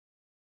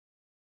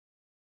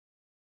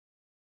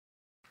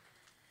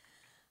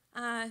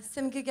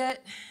Simgaget,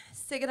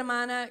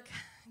 Sigidamanak,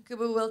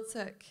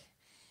 Gubawiltsuk,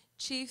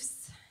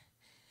 chiefs,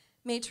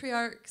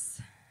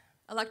 matriarchs,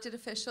 elected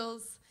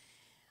officials.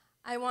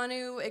 I want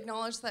to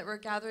acknowledge that we're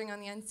gathering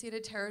on the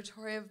unceded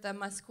territory of the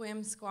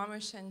Musqueam,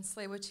 Squamish, and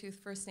Tsleil-Waututh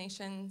First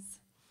Nations.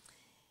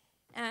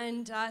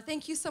 And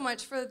thank you so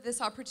much for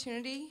this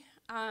opportunity.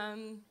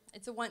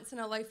 It's a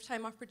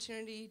once-in-a-lifetime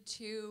opportunity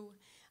to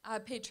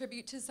pay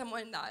tribute to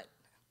someone that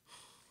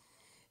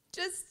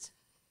just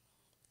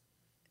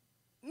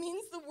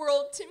means the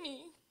world to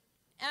me.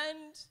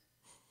 And,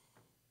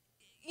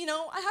 you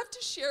know, I have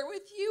to share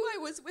with you, I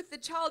was with the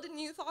child and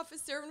youth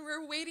officer and we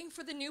were waiting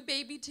for the new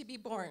baby to be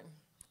born,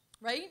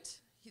 right?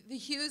 The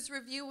Hughes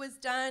review was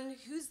done.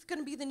 Who's going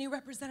to be the new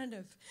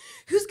representative?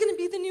 Who's going to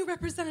be the new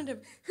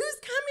representative? Who's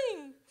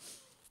coming?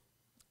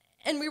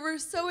 And we were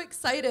so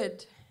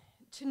excited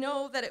to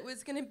know that it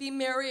was going to be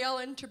Mary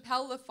Ellen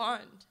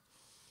Turpel-Lafond,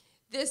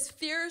 this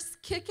fierce,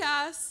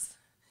 kick-ass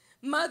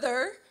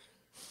mother,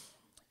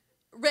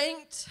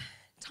 ranked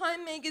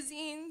Time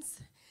Magazine's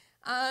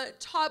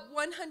top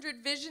 100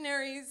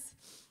 visionaries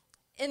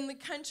in the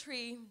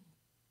country,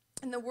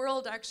 in the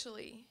world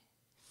actually.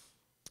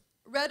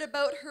 Read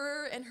about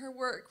her and her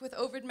work with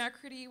Ovid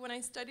McCurdy when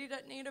I studied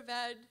at Native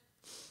Ed.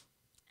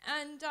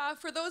 And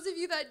for those of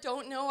you that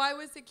don't know, I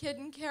was a kid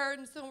in care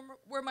and so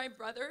were my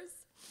brothers.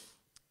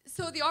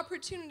 So the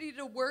opportunity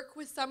to work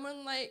with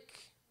someone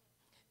like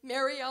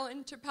Mary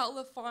Ellen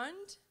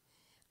Turpel-Lafond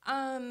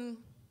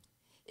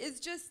is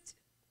just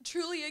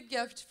truly a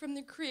gift from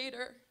the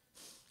Creator.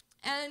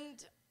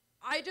 And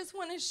I just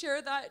want to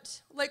share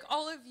that, like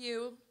all of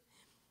you,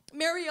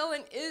 Mary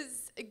Ellen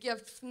is a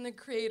gift from the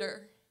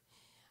Creator.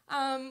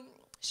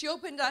 She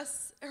opened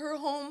her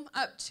home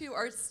up to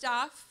our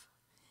staff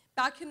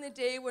back in the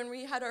day when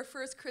we had our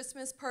first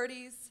Christmas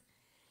parties.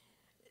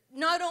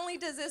 Not only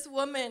does this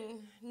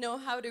woman know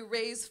how to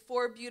raise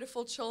 4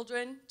 beautiful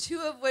children, 2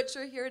 of which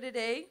are here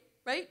today,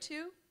 right?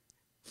 2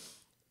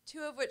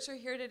 of which are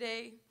here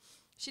today.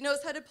 She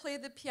knows how to play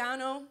the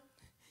piano.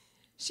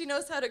 She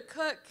knows how to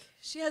cook.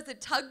 She has a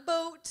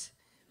tugboat.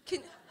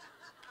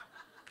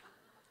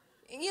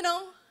 You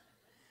know,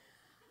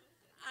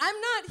 I'm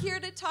not here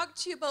to talk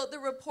to you about the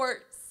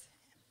reports.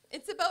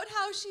 It's about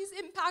how she's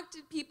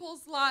impacted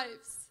people's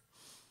lives.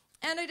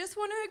 And I just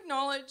want to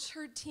acknowledge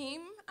her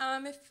team.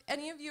 If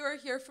any of you are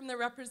here from the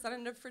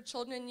Representative for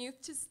Children and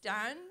Youth, to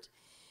stand,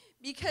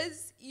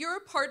 because you're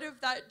a part of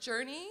that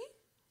journey.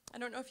 I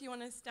don't know if you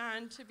want to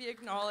stand to be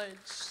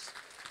acknowledged.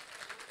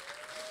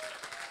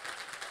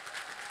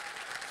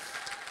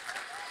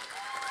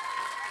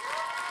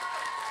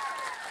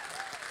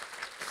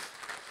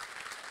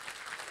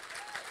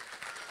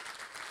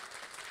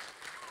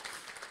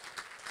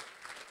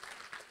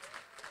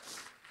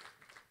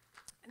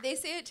 They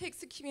say it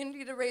takes a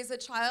community to raise a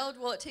child.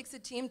 Well, it takes a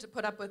team to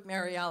put up with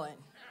Mary Ellen.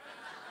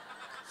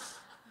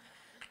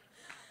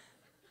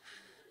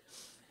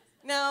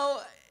 Now,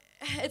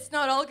 it's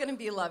not all going to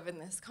be love in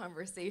this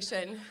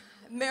conversation.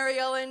 Mary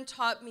Ellen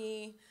taught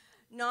me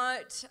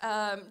not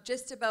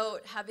just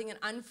about having an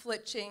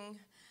unflinching,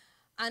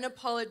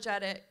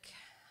 unapologetic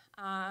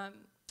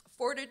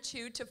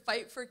fortitude to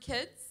fight for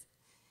kids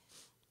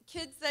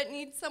that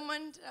need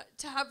someone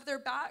to have their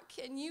back,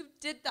 and you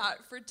did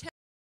that for 10 years,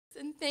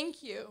 and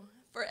thank you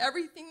for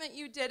everything that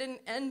you did,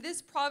 and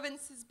this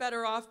province is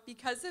better off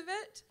because of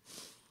it.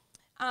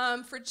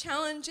 For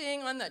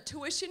challenging on the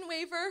tuition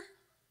waiver.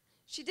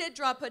 She did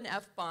drop an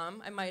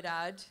F-bomb, I might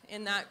add,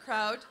 in that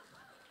crowd.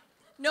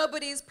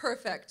 Nobody's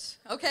perfect,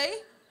 okay?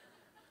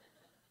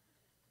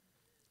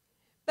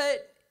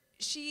 But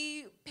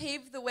she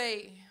paved the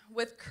way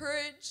with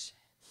courage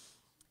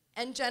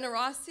and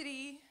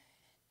generosity,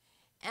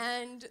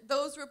 and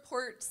those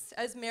reports,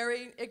 as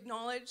Mary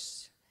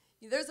acknowledged,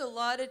 there's a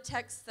lot of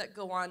texts that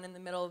go on in the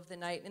middle of the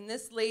night, and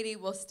this lady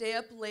will stay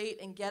up late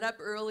and get up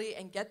early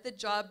and get the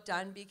job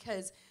done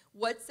because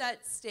what's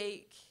at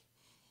stake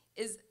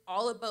is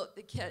all about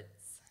the kids.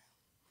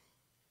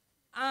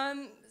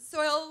 So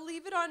I'll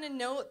leave it on a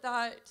note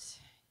that,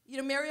 you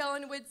know, Mary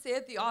Ellen would say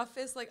at the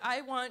office, like,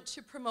 I want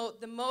to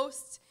promote the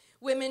most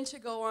women to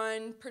go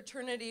on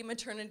paternity,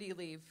 maternity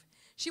leave.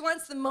 She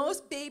wants the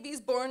most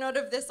babies born out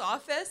of this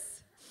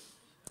office,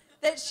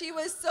 that she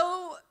was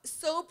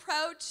so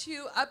proud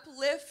to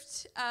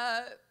uplift,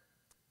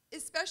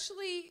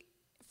 especially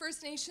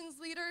First Nations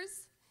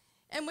leaders.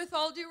 And with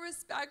all due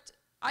respect,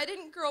 I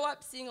didn't grow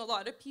up seeing a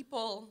lot of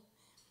people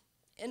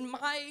in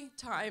my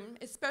time,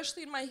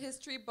 especially in my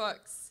history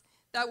books,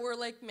 that were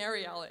like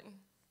Mary Ellen.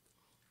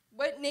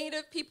 What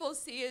Native people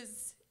see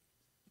is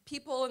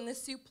people in the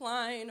soup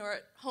line or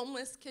at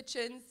homeless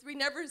kitchens. We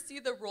never see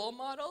the role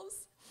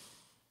models.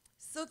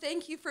 So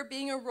thank you for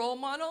being a role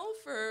model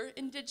for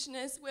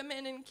Indigenous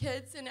women and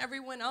kids and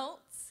everyone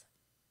else.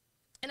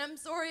 And I'm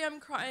sorry I'm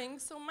crying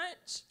so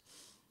much,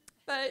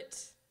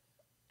 but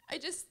I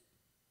just,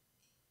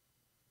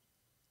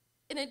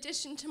 in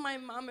addition to my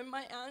mom and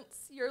my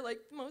aunts, you're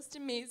like the most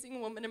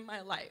amazing woman in my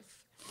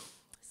life.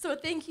 So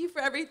thank you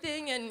for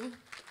everything, and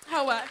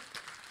hawa.